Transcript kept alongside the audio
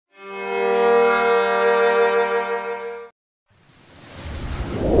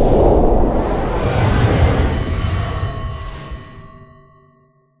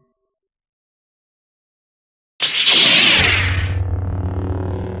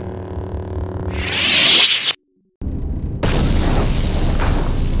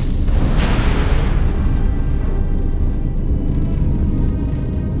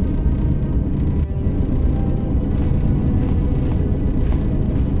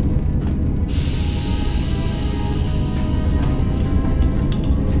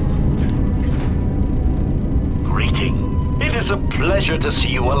pleasure to see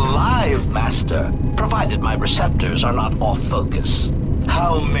you alive, Master, provided my receptors are not off focus.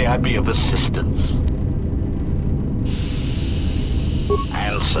 How may I be of assistance?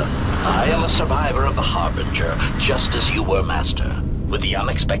 Answer. I am a survivor of the Harbinger, just as you were, Master. With the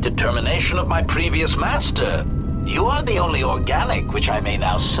unexpected termination of my previous Master, you are the only organic which I may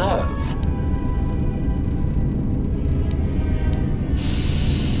now serve.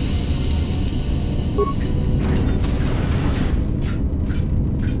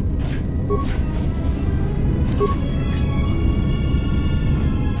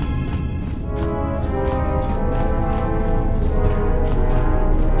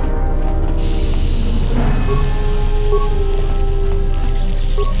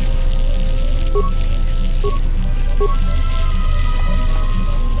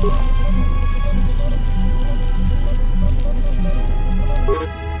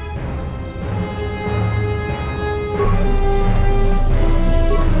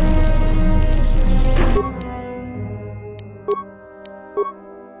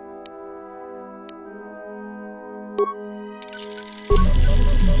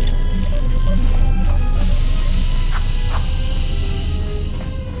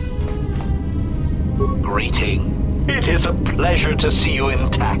 Greeting. It is a pleasure to see you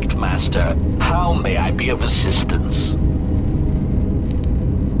intact, Master. How may I be of assistance?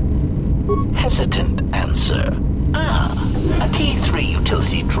 Hesitant answer. A T3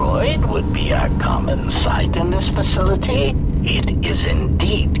 utility droid would be a common sight in this facility. It is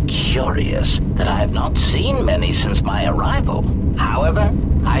indeed curious that I have not seen many since my arrival. However,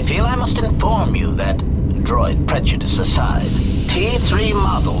 I feel I must inform you that, droid prejudice aside, T3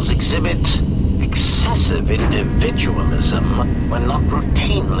 models exhibit excessive individualism when not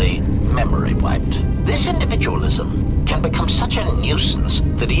routinely memory wiped. This individualism can become such a nuisance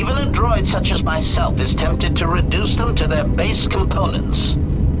that even a droid such as myself is tempted to reduce them to their base components,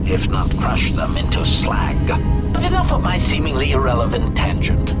 if not crush them into slag. But enough of my seemingly irrelevant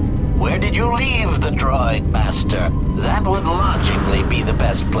tangent. Where did you leave the droid, Master? That would logically be the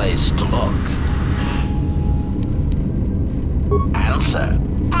best place to look. Answer.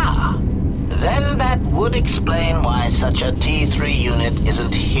 Then that would explain why such a T3 unit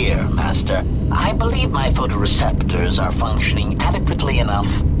isn't here, Master. I believe my photoreceptors are functioning adequately enough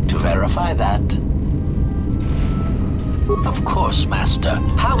to verify that. Of course, Master.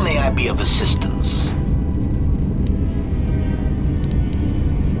 How may I be of assistance?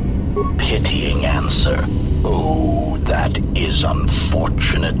 Pitying answer. Oh, that is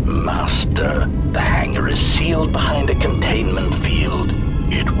unfortunate, Master. The hangar is sealed behind a containment field.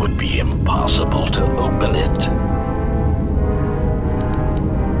 It would be impossible to open it.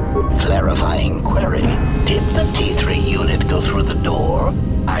 Clarifying query. Did the T3 unit go through the door?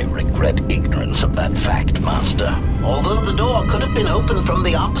 I regret ignorance of that fact, Master. Although the door could have been opened from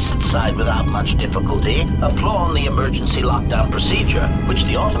the opposite side without much difficulty, a flaw in the emergency lockdown procedure, which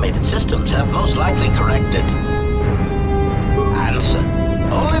the automated systems have most likely corrected. Answer.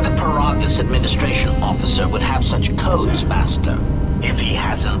 Only the Peragus administration officer would have such codes, Master. If he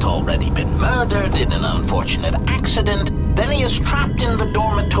hasn't already been murdered in an unfortunate accident, then he is trapped in the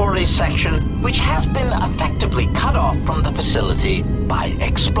dormitory section, which has been effectively cut off from the facility by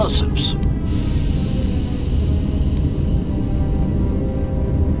explosives.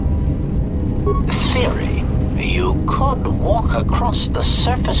 Theory. You could walk across the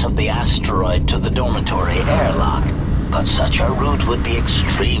surface of the asteroid to the dormitory airlock, but such a route would be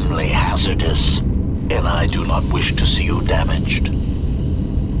extremely hazardous, and I do not wish to see you damaged.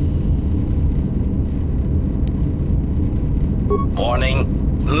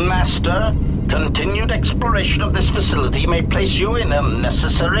 Warning, Master. Continued exploration of this facility may place you in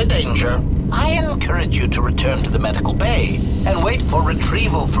unnecessary danger. I encourage you to return to the medical bay and wait for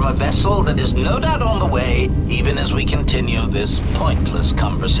retrieval from a vessel that is no doubt on the way, even as we continue this pointless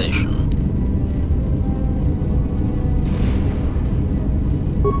conversation.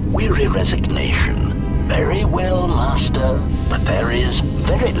 Weary resignation. Very well, Master, but there is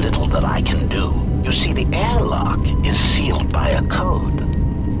very little that I can do. You see, the airlock is sealed by a code.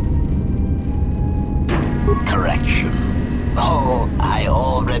 Correction. Oh, I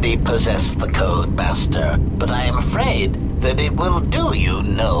already possess the code, Master, but I am afraid that it will do you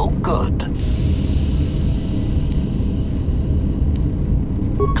no good.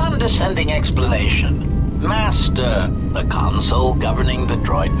 Condescending explanation. Master, the console governing the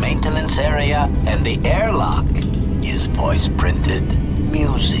droid maintenance area and the airlock is voice-printed,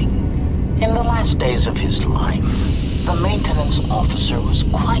 musing. In the last days of his life, the maintenance officer was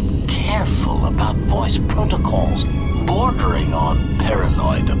quite careful about voice protocols, bordering on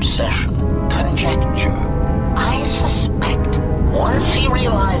paranoid obsession. Conjecture. I suspect Once he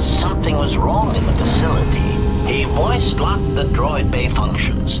realized something was wrong in the facility, he voice-locked the droid bay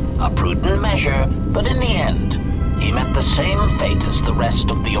functions. A prudent measure, but in the end, he met the same fate as the rest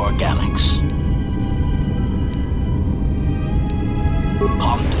of the organics.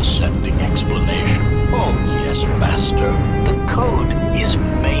 Condescending explanation. Oh, yes, Master. The code is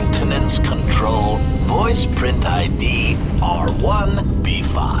Maintenance Control Voice Print ID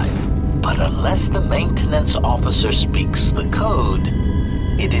R1B5. But unless the maintenance officer speaks the code,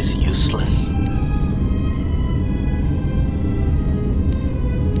 it is useless.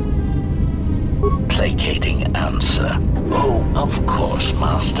 Placating answer. Oh, of course,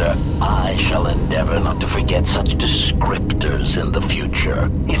 Master. I shall endeavor not to forget such descriptors in the future.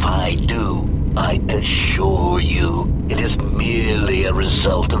 If I do, I assure you, it is merely a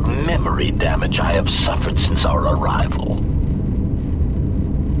result of memory damage I have suffered since our arrival.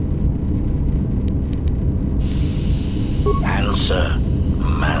 Answer.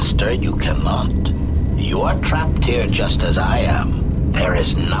 Master, you cannot. You are trapped here just as I am. There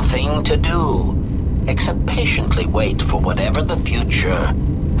is nothing to do, except patiently wait for whatever the future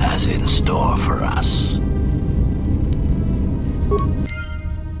has in store for us.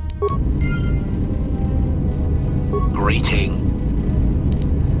 Greeting.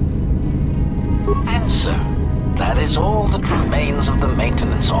 Answer. That is all that remains of the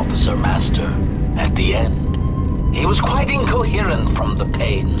maintenance officer, Master. At the end, he was quite incoherent from the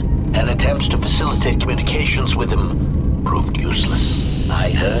pain, and attempts to facilitate communications with him proved useless.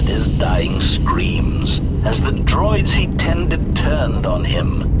 I heard his dying screams as the droids he tended turned on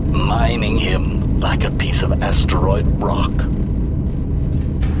him, mining him like a piece of asteroid rock.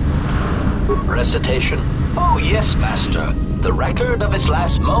 Recitation. Oh yes, Master. The record of his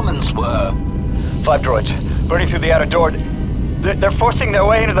last moments were... 5 droids, burning through the outer door. They're forcing their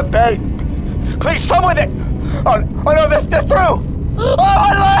way into the bay. Please, someone that... Oh no, they're through! Oh,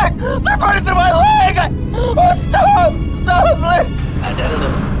 my leg! They're burning through my leg! Oh, stop! Stop, please!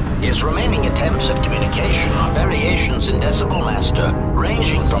 Addendum. His remaining attempts at communication are variations in Decibel Master,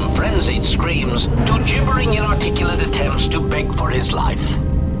 ranging from frenzied screams to gibbering inarticulate attempts to beg for his life.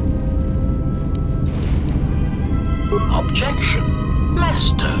 Objection.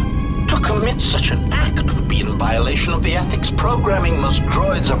 Master, to commit such an act would be in violation of the ethics programming most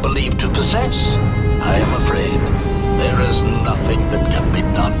droids are believed to possess. I am afraid there is nothing that can be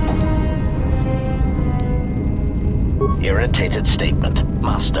done. Irritated statement.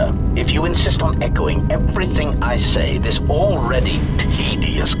 Master, if you insist on echoing everything I say, this already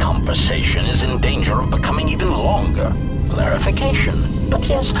tedious conversation is in danger of becoming even longer. Clarification. But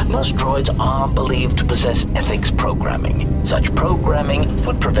yes, most droids are believed to possess ethics programming. Such programming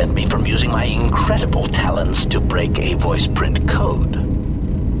would prevent me from using my incredible talents to break a voice print code.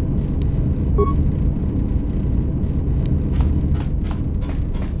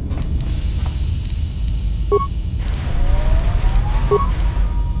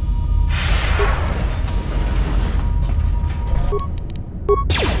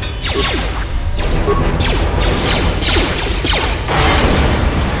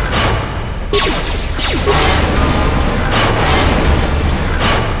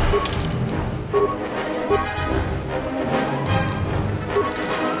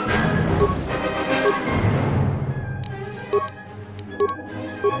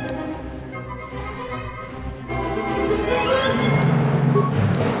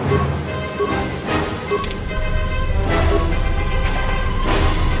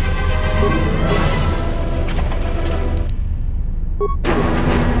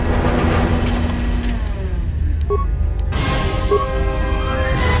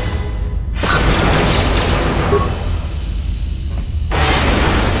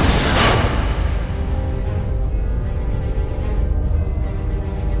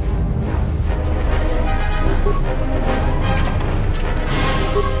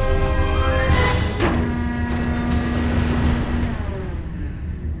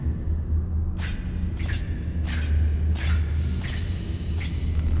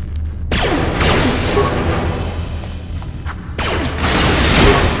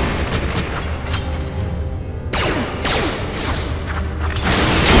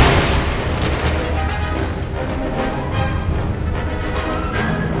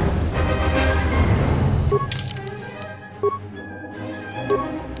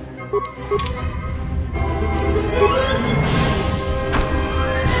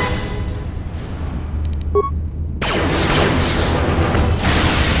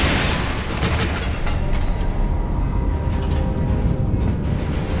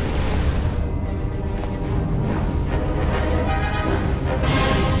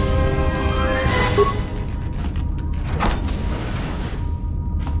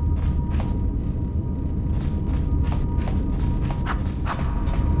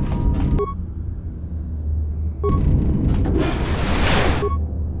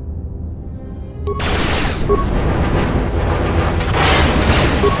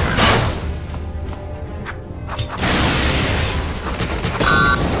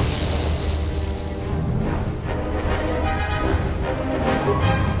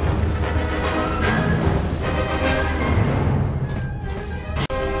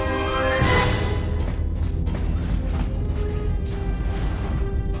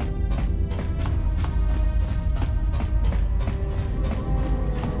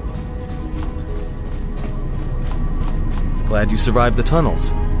 glad you survived the tunnels.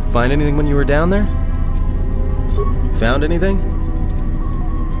 Find anything when you were down there? Found anything?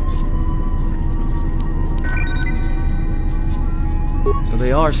 So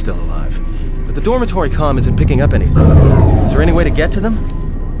they are still alive. But the dormitory comm isn't picking up anything. Is there any way to get to them?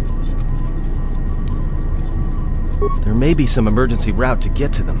 There may be some emergency route to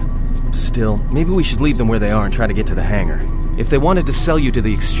get to them. Still, maybe we should leave them where they are and try to get to the hangar. If they wanted to sell you to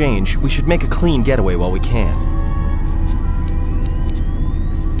the exchange, we should make a clean getaway while we can.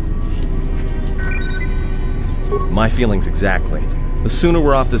 My feelings exactly. The sooner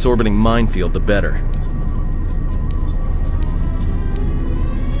we're off this orbiting minefield, the better.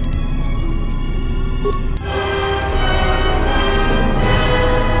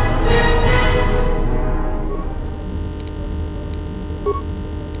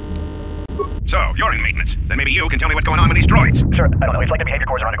 So, you're in maintenance. Then maybe you can tell me what's going on with these droids. Sir, I don't know. It's like the behavior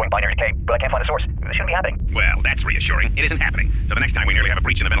cores are undergoing binary decay, but I can't find the source. This shouldn't be happening. Well, that's reassuring. It isn't happening. So the next time we nearly have a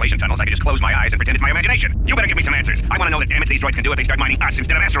breach in the ventilation tunnels, I can just close my eyes and pretend it's my imagination. You better give me some answers. I want to know the damage these droids can do if they start mining us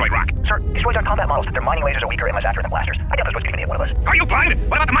instead of asteroid rock. Sir, these droids aren't combat models. Their mining lasers are weaker and less accurate than blasters. I doubt this was going to be one of us. Are you blind?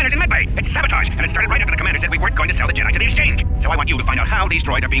 What about the miners in medbay? It's sabotage, and it started right after the commander said we weren't going to sell the Jedi to the exchange. So I want you to find out how these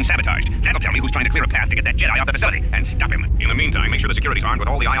droids are being sabotaged. That'll tell me who's trying to clear a path to get that Jedi off the facility and stop him. In the meantime, make sure the security's armed with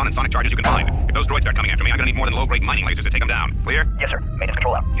all the ion and sonic charges you can find. If those droids start coming after me, I'm gonna need more than low-grade mining lasers to take them down. Clear? Yes, sir. Maintenance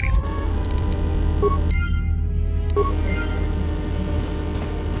control out. Idiots.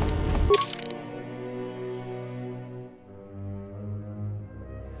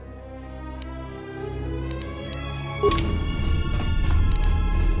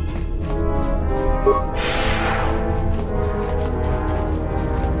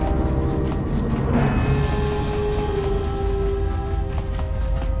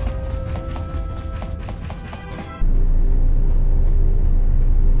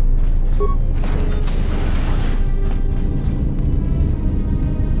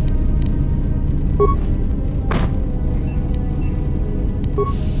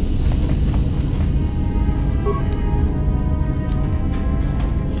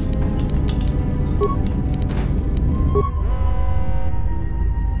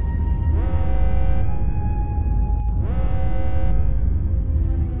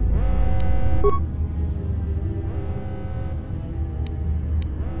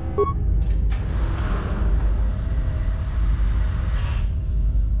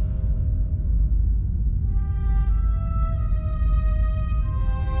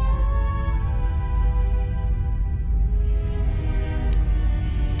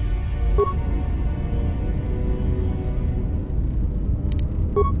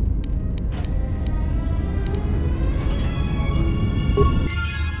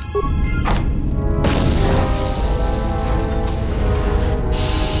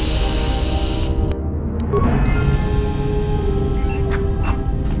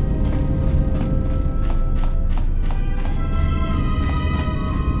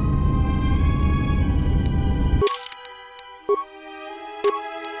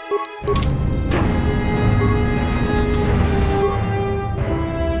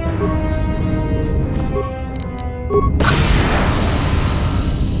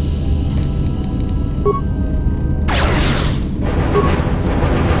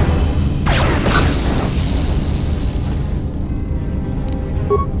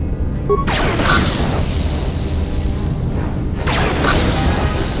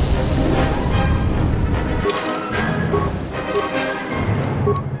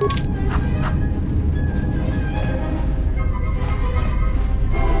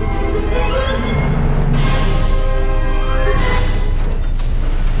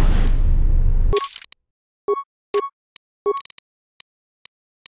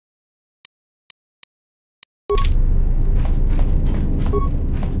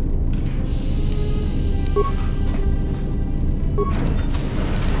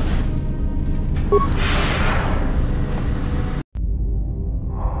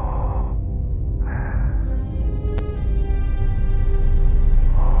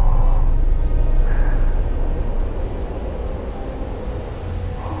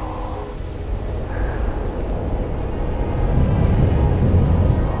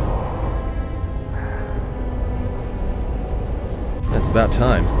 About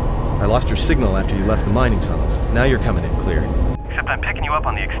time. I lost your signal after you left the mining tunnels. Now you're coming in clear. Except I'm picking you up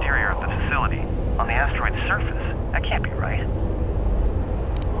on the exterior of the facility, on the asteroid's surface. That can't be right.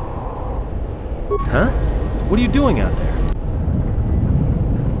 Huh? What are you doing out there?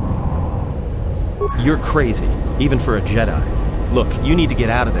 You're crazy, even for a Jedi. Look, you need to get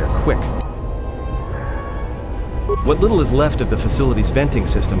out of there, quick. What little is left of the facility's venting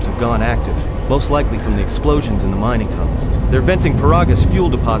systems have gone active, most likely from the explosions in the mining tunnels. They're venting Peragus fuel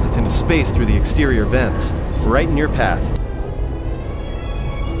deposits into space through the exterior vents, right in your path.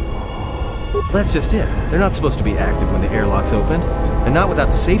 That's just it. They're not supposed to be active when the airlock's opened, and not without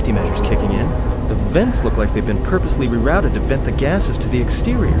the safety measures kicking in. The vents look like they've been purposely rerouted to vent the gases to the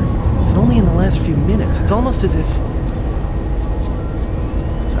exterior, and only in the last few minutes. It's almost as if...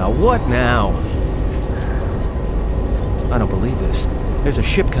 Now what now? I don't believe this. There's a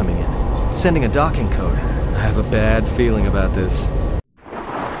ship coming in, sending a docking code. I have a bad feeling about this.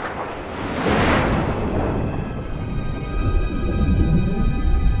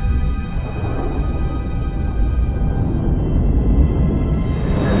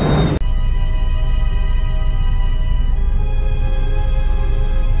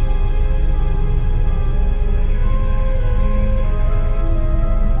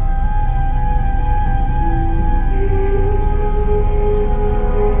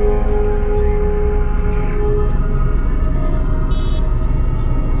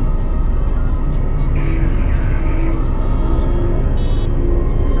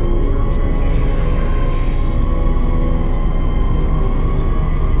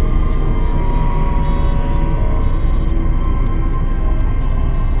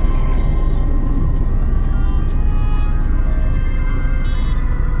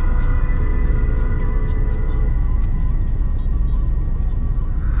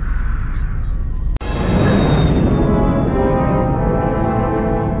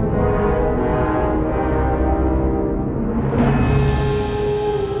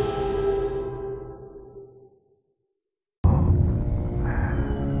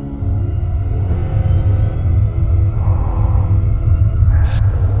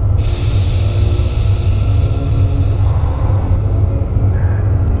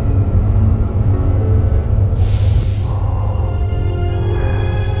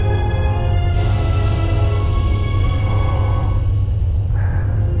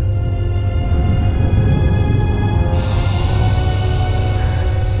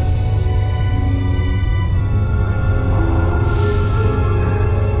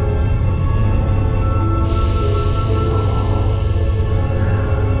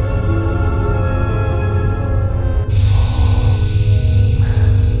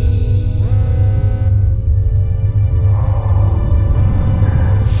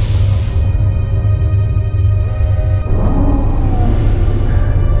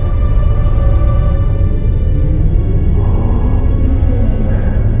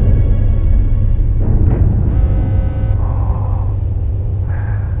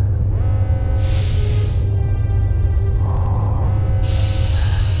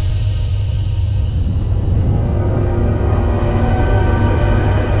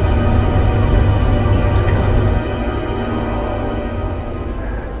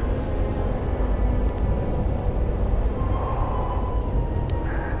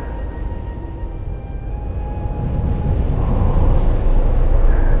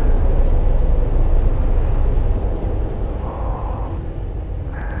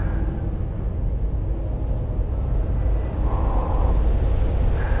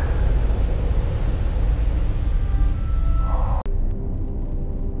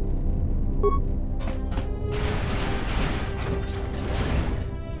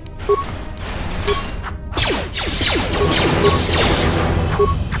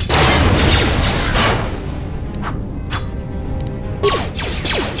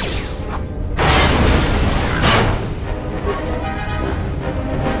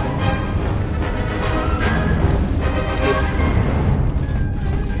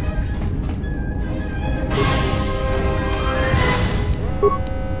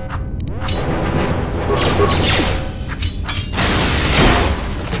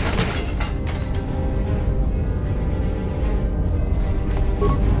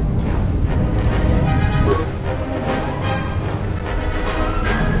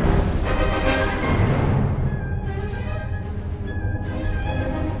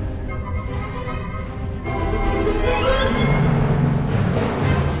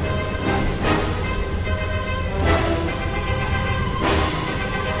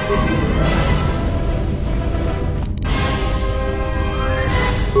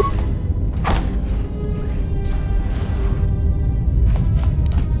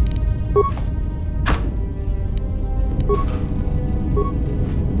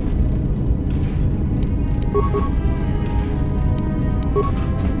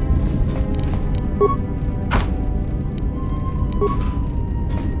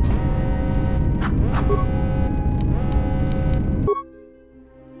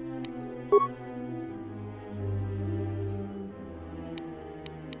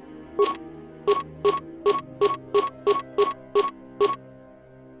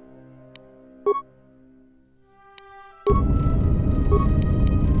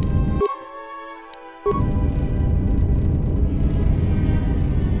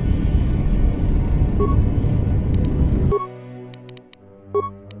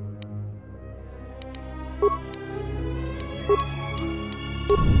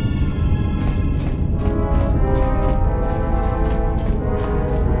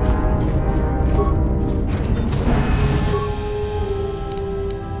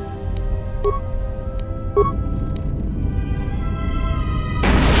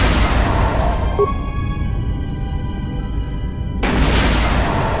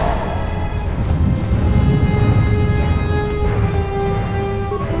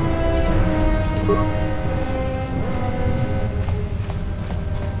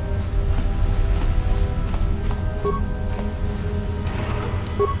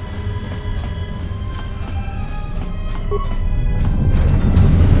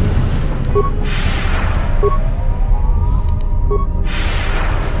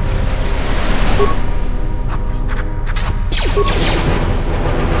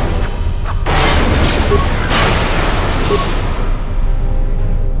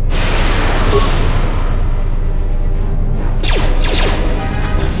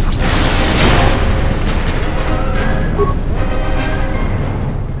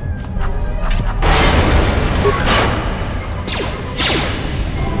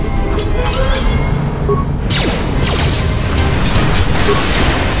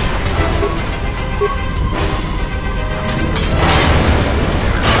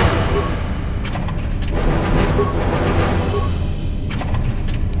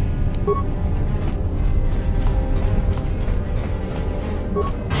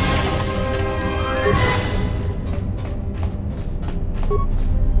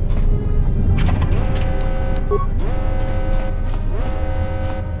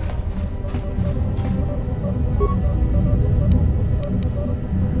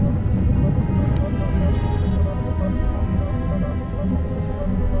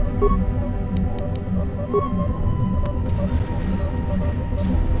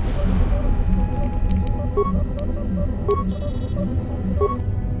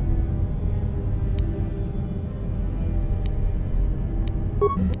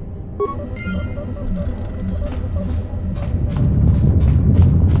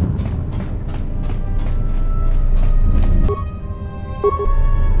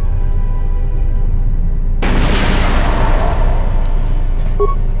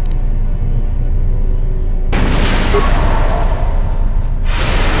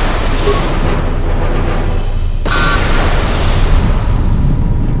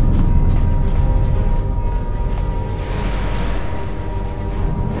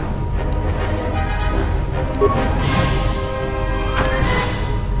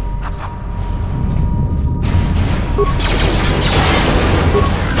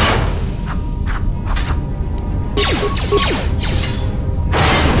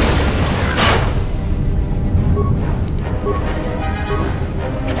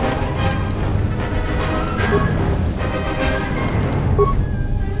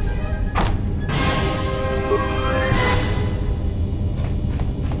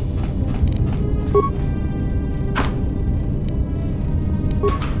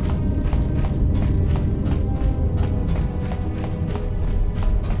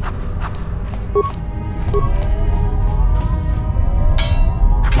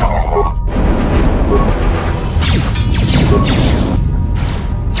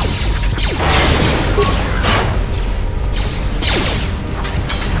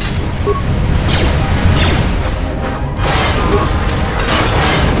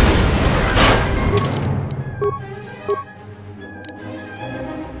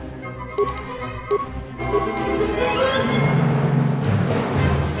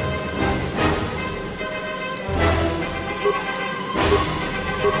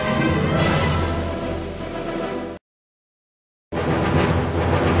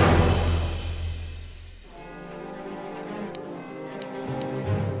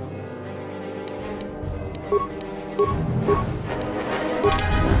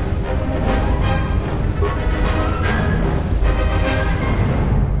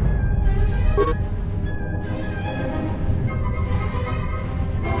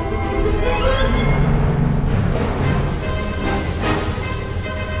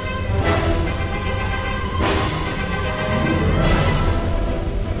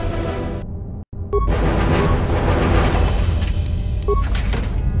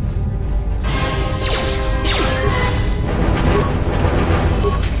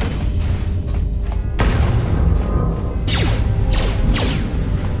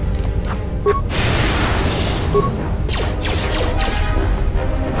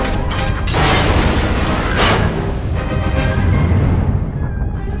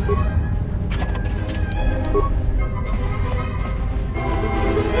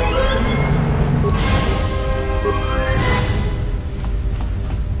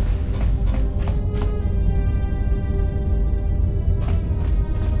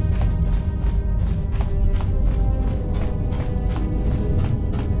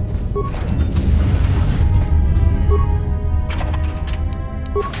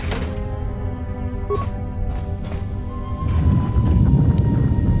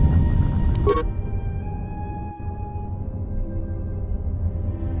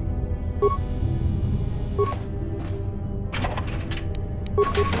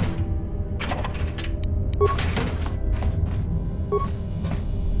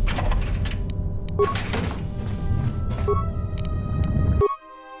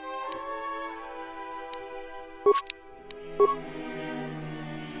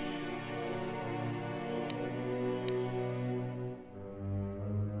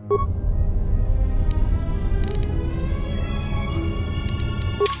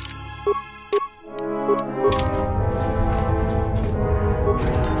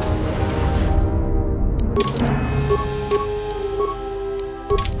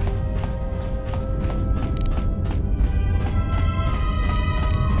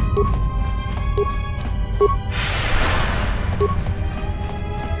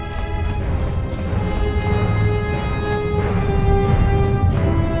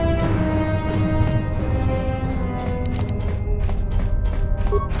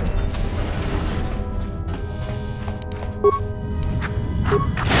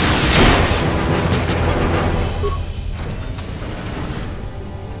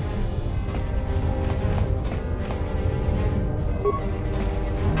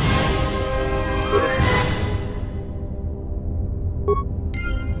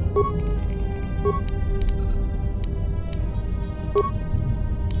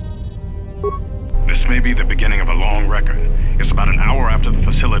 This may be the beginning of a long record. It's about an hour after the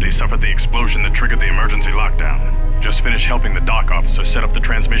facility suffered the explosion that triggered the emergency lockdown. Just finished helping the dock officer set up the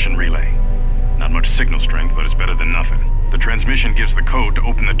transmission relay. Not much signal strength, but it's better than nothing. The transmission gives the code to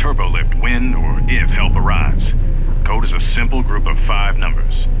open the turbo lift when or if help arrives. Code is a simple group of 5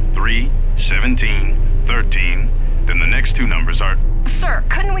 numbers. 3, 17, 13, then the next 2 numbers are... Sir,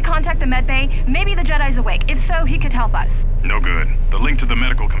 couldn't we contact the med bay? Maybe the Jedi's awake. If so, he could help us. No good. The link to the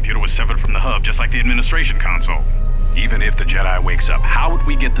medical computer was severed from the hub, just like the administration console. Even if the Jedi wakes up, how would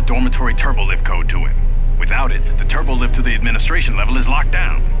we get the dormitory turbo lift code to him? Without it, the turbo lift to the administration level is locked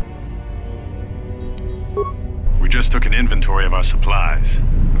down. We just took an inventory of our supplies.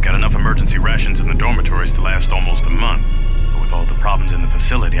 We've got enough emergency rations in the dormitories to last almost a month. But with all the problems in the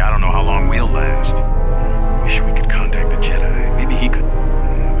facility, I don't know how long we'll last. Wish we could contact the Jedi. Maybe he could...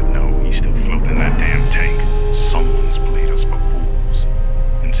 But no, he's still floating in that damn tank. Someone's played us for fools.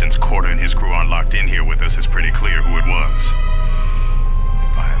 And since Kotor and his crew aren't locked in here with us, it's pretty clear who it was.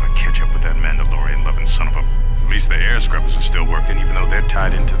 If I ever catch up with that Mandalorian-loving son of a... At least the air scrubbers are still working, even though they're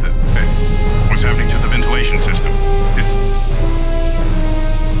tied into the... What's happening to the ventilation system?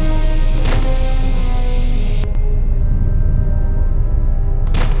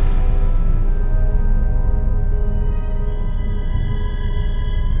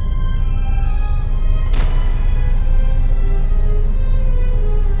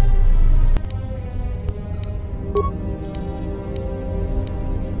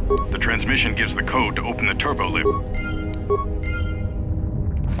 The transmission gives the code to open the turbo lift.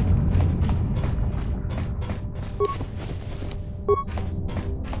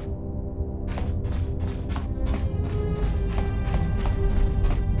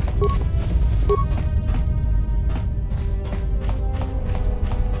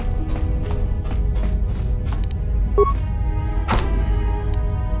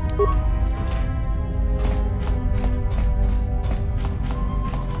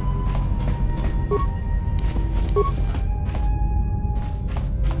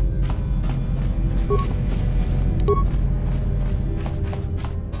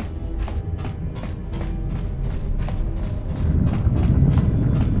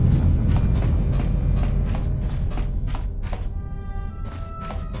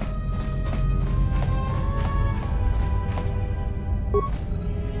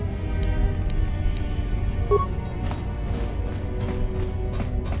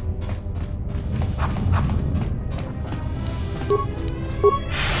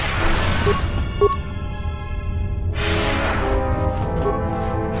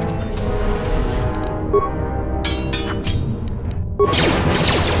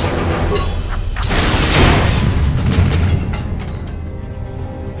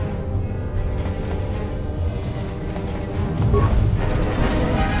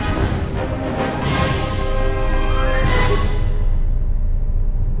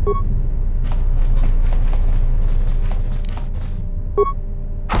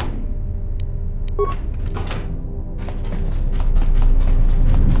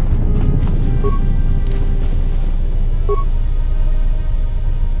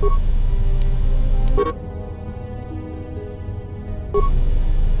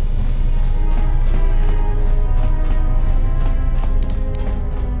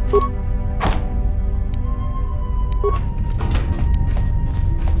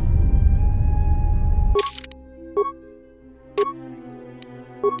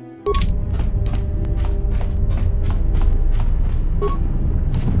 We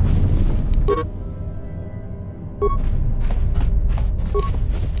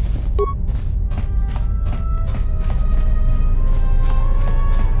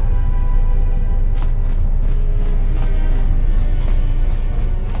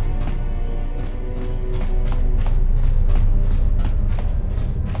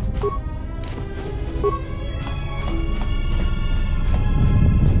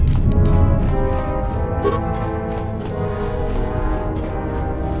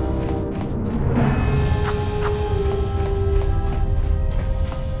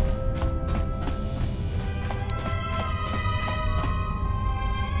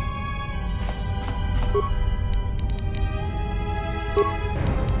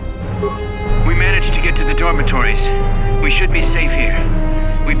managed to get to the dormitories. We should be safe here.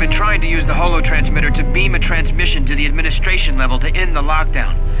 We've been trying to use the holo-transmitter to beam a transmission to the administration level to end the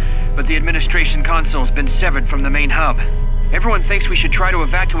lockdown, but the administration console's been severed from the main hub. Everyone thinks we should try to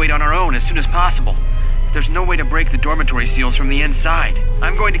evacuate on our own as soon as possible. But there's no way to break the dormitory seals from the inside.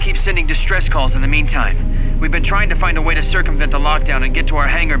 I'm going to keep sending distress calls in the meantime. We've been trying to find a way to circumvent the lockdown and get to our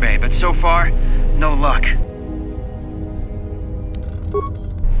hangar bay, but so far, no luck.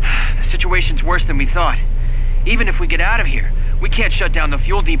 The situation's worse than we thought. Even if we get out of here, we can't shut down the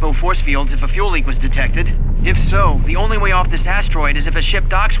fuel depot force fields if a fuel leak was detected. If so, the only way off this asteroid is if a ship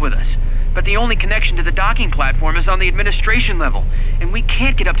docks with us. But the only connection to the docking platform is on the administration level, and we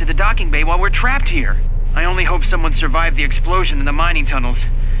can't get up to the docking bay while we're trapped here. I only hope someone survived the explosion in the mining tunnels.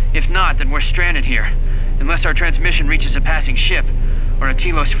 If not, then we're stranded here, unless our transmission reaches a passing ship, or a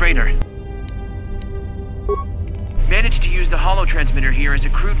Telos freighter. Managed to use the holo-transmitter here as a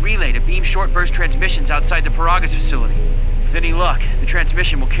crude relay to beam short-burst transmissions outside the Peragus facility. With any luck, the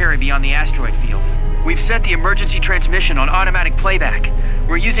transmission will carry beyond the asteroid field. We've set the emergency transmission on automatic playback.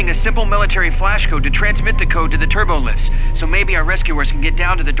 We're using a simple military flash code to transmit the code to the turbolifts, so maybe our rescuers can get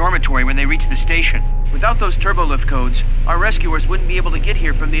down to the dormitory when they reach the station. Without those turbolift codes, our rescuers wouldn't be able to get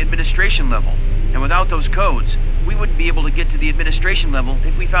here from the administration level. And without those codes, we wouldn't be able to get to the administration level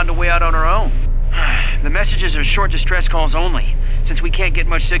if we found a way out on our own. The messages are short distress calls only, since we can't get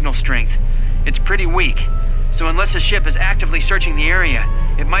much signal strength. It's pretty weak, so unless a ship is actively searching the area,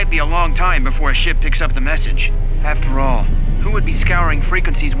 it might be a long time before a ship picks up the message. After all, who would be scouring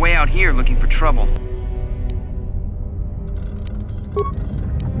frequencies way out here looking for trouble?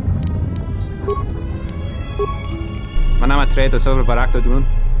 Manama treto sobre barakto drun.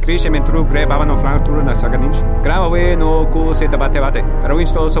 Crescimento tru greba no flank tru na saganich. Grava we no ku se tabate bate.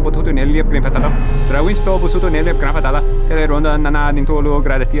 Trawinsto so potuto nell'ep grimpatala. Trawinsto busuto nell'ep grimpatala. Tele ronda nana nintolo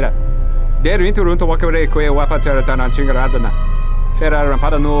gradatira. Der winter runto wakere que wapa terra chingaradana. Ferra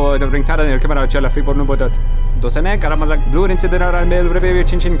rampada no de ringtada nel camera cella fibor no botat. Dosene caramala blue incidera mel breve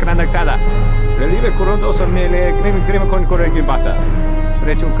cincin cranactada. Relive coronto so mele grima con correggi passa.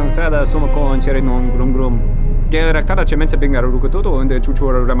 Precio contrada sono con cere non grum. Geraktada cemenza bingar rukutoto und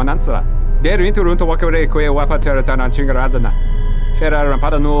chuchura ramananza. Der winter runto wakere que wapa terra chingaradana. Ferra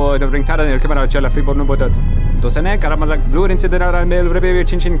rampada no de ringtada nel camera cella fibor no botat. Dosene caramala blue incidera mel breve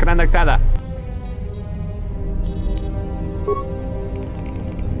cincin cranactada.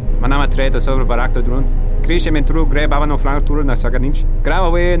 Manama treto sobre barakto drun. Crescimento tru greba no flank tru na saganich. Grava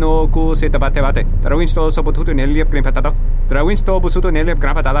we no ku se tabate bate. Trawinsto so potuto nell'ep grimpatala. Trawinsto busuto nell'ep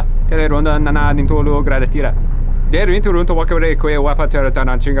grimpatala. Tele ronda nana nintolo gradatira. Der winter runto wakere que wapa terra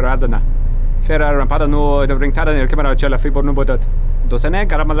chingaradana. Ferra rampada no de ringtada nel camera cella fibor no botat. Dosene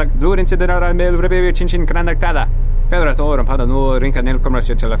caramala blue incidera mel breve cincin cranactada. Pedra to rampada no rinca nel camera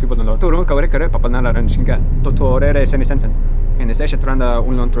cella fibor no. Turu kavere kare papanala ranchinga. Totorere senisensen. In the session tranda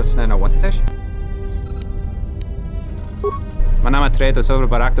un lontros na what is it? Manama treto sobre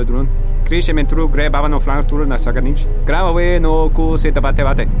barakto drun. Crescimento tru greba no flank tru na saganich. Grava we no ku se tabate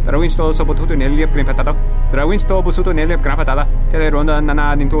bate. Trawinsto so potuto nell'ep grimpatala. Trawinsto busuto nell'ep grimpatala. Tele ronda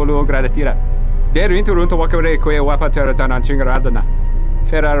nana nintolo gradatira. Der winter runto wakere que wapa terra chingaradana.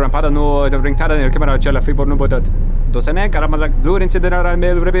 Ferra rampada no de ringtada nel camera cella fibor no botat. Dosene caramala blue incidera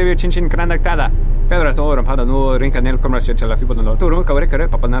mel breve cincin cranactada. Pedra to rampada no rinca nel camera cella fibor no. Turu kavere kare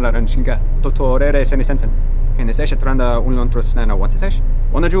papanala ranchinga. Totorere senisensen. In the session tranda un lontros na what is it?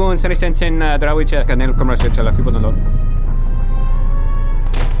 Ona jun senisensen drawiche nel camera cella fibor no.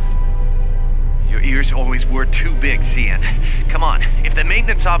 Your ears always were too big, Sion. Come on, if the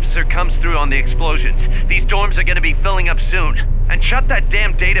maintenance officer comes through on the explosions, these dorms are gonna be filling up soon. And shut that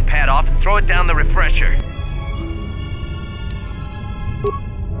damn data pad off and throw it down the refresher.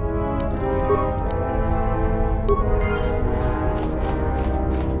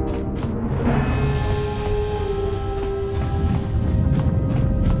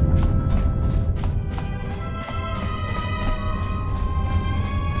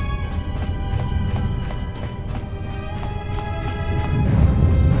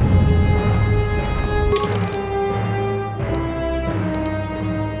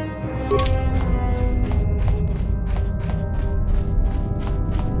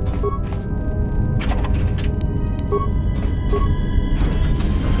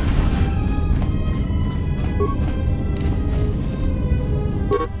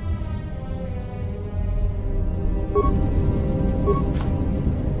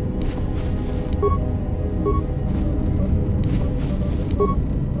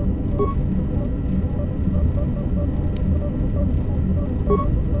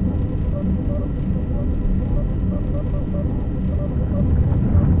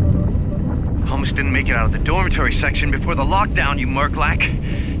 almost didn't make it out of the dormitory section before the lockdown, you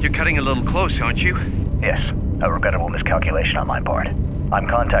Murklack. You're cutting a little close, aren't you? Yes, a regrettable miscalculation on my part. I'm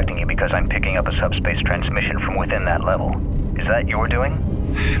contacting you because I'm picking up a subspace transmission from within that level. Is that your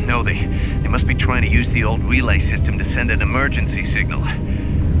doing? No, they must be trying to use the old relay system to send an emergency signal. I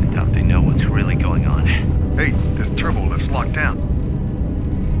doubt they know what's really going on. Hey, this turbo lift's locked down.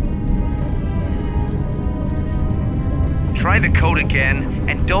 Try the code again,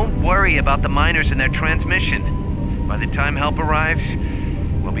 and don't worry about the miners and their transmission. By the time help arrives,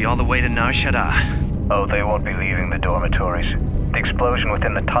 we'll be all the way to Nar Shaddaa. Oh, they won't be leaving the dormitories. The explosion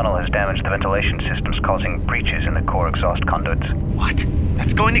within the tunnel has damaged the ventilation systems, causing breaches in the core exhaust conduits. What?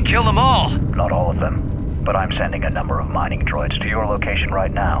 That's going to kill them all! Not all of them, but I'm sending a number of mining droids to your location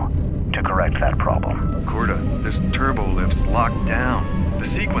right now to correct that problem. Korta, this turbo lift's locked down. The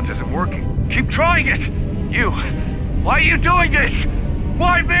sequence isn't working. Keep trying it! You! Why are you doing this?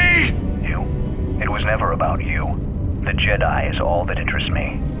 Why me? You. It was never about you. The Jedi is all that interests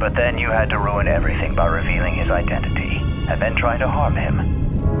me. But then you had to ruin everything by revealing his identity, and then trying to harm him.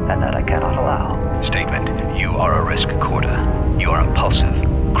 And that I cannot allow. Statement. You are a risk, Korta. You are impulsive,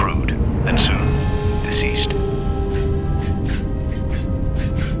 crude, and soon deceased.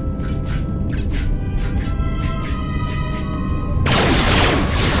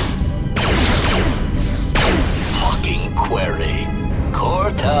 Mocking query.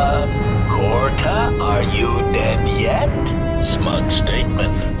 Korta, are you dead yet? Smug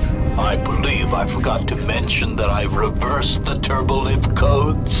statement. I believe I forgot to mention that I reversed the turbolift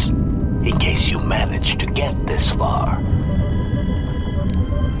codes, in case you managed to get this far.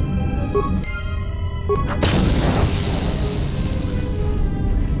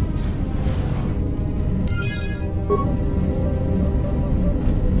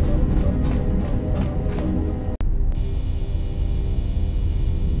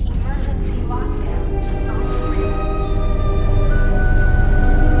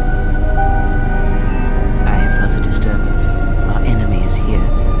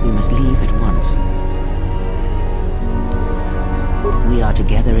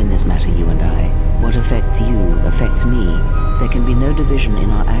 Affects me. There can be no division in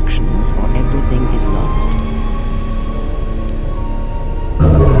our actions, or everything is lost.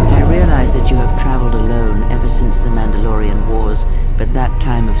 I realize that you have traveled alone ever since the Mandalorian Wars, but that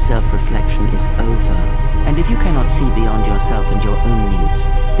time of self-reflection is over. And if you cannot see beyond yourself and your own needs,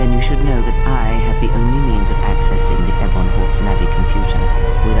 then you should know that I have the only means of accessing the Ebon Hawk's Navi computer.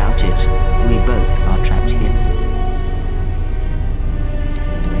 Without it, we both are trapped here.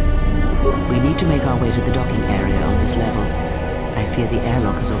 We need to make our way to the docking area on this level. I fear the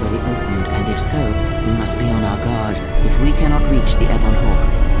airlock has already opened, and if so, we must be on our guard. If we cannot reach the Ebon Hawk,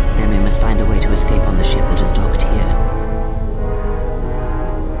 then we must find a way to escape on the ship that is docked here.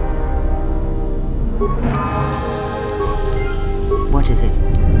 What is it?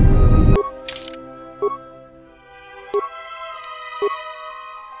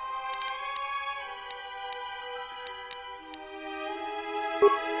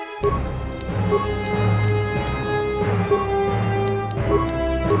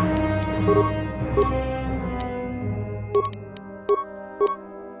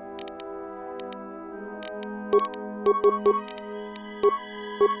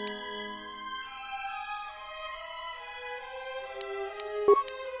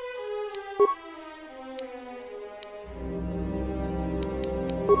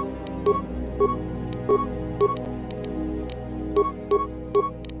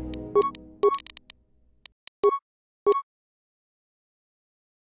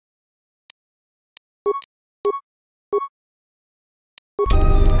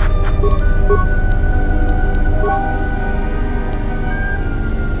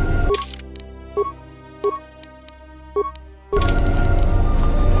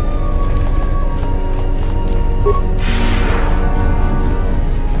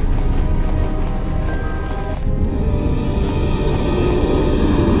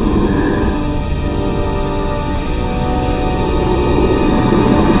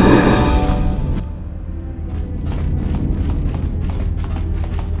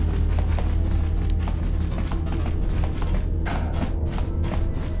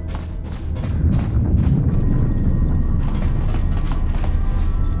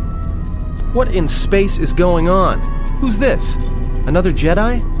 What in space is going on? Who's this? Another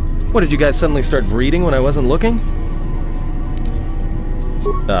Jedi? What, did you guys suddenly start breeding when I wasn't looking?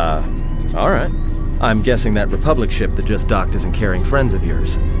 Alright. I'm guessing that Republic ship that just docked isn't carrying friends of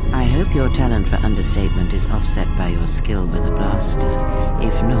yours. I hope your talent for understatement is offset by your skill with a blaster.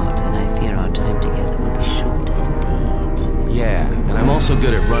 If not, then I fear our time together will be short indeed. Yeah, and I'm also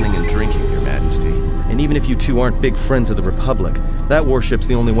good at running and drinking, Your Majesty. And even if you two aren't big friends of the Republic, that warship's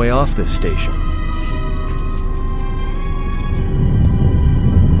the only way off this station.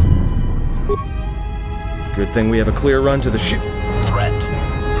 Good thing we have a clear run to the ship. Threat.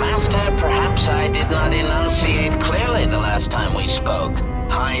 Master, perhaps I did not enunciate clearly the last time we spoke.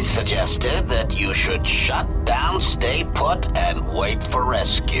 I suggested that you should shut down, stay put, and wait for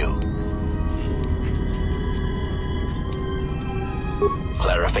rescue.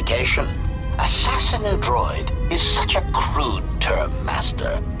 Clarification. Assassin droid is such a crude term,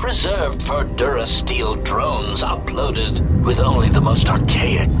 Master, reserved for Durasteel drones uploaded with only the most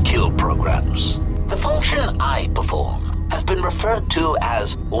archaic kill programs. The function I perform has been referred to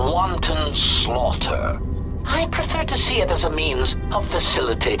as wanton slaughter. I prefer to see it as a means of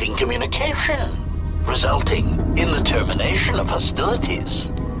facilitating communication, resulting in the termination of hostilities.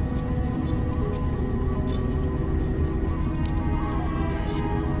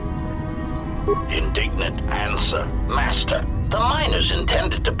 Indignant answer. Master, the miners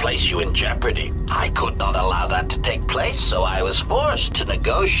intended to place you in jeopardy. I could not allow that to take place, so I was forced to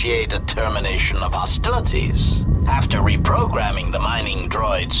negotiate a termination of hostilities. After reprogramming the mining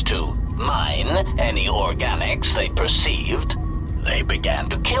droids to mine any organics they perceived, they began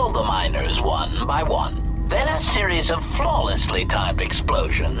to kill the miners one by one. Then a series of flawlessly timed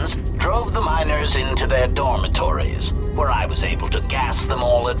explosions drove the miners into their dormitories, where I was able to gas them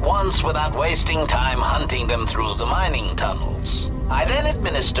all at once without wasting time hunting them through the mining tunnels. I then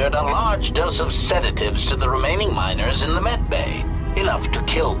administered a large dose of sedatives to the remaining miners in the medbay, enough to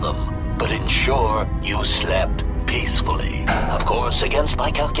kill them, but ensure you slept peacefully. Of course, against my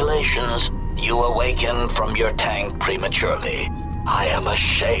calculations, you awakened from your tank prematurely. I am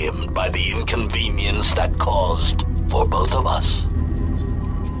ashamed by the inconvenience that caused for both of us.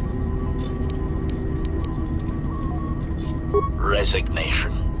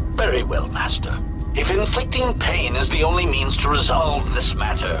 Resignation. Very well, Master. If inflicting pain is the only means to resolve this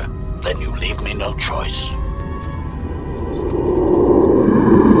matter, then you leave me no choice.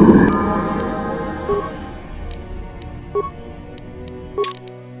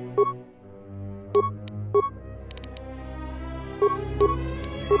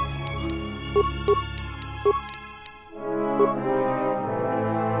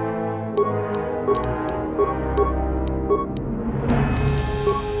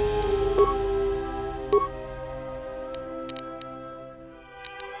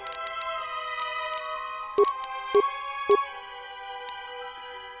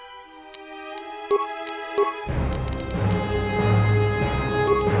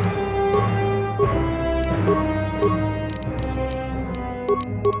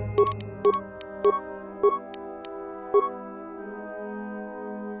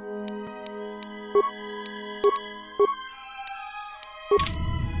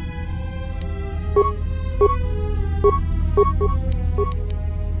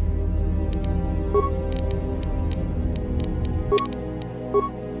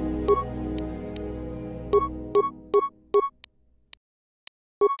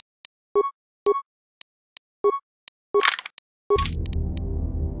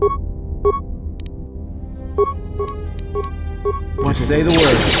 Just say the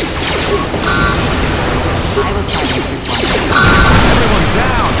word. I will silence this one. Everyone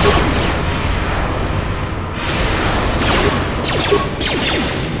down!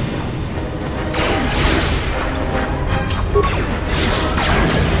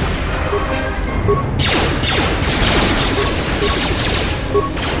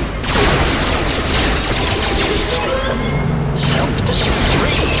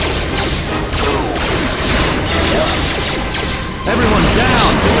 Everyone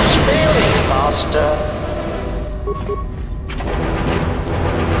down! Very faster.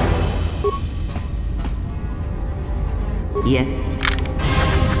 Yes.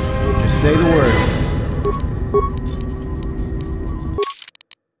 Just say the word.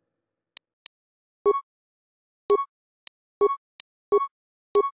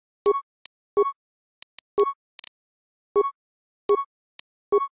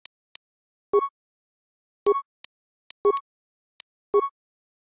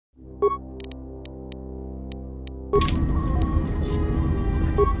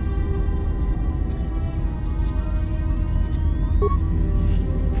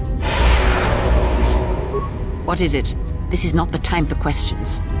 What is it? This is not the time for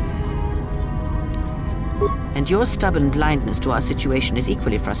questions. And your stubborn blindness to our situation is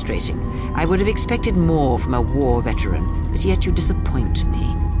equally frustrating. I would have expected more from a war veteran, but yet you disappoint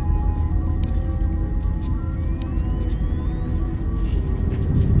me.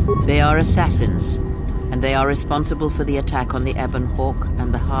 They are assassins. and they are responsible for the attack on the Ebon Hawk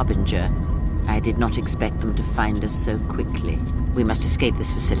and the Harbinger. I did not expect them to find us so quickly. We must escape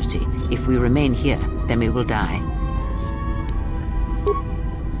this facility. If we remain here, then we will die.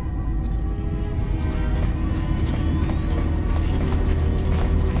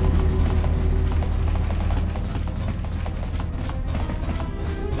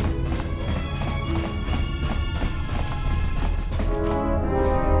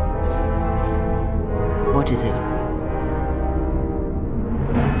 What is it?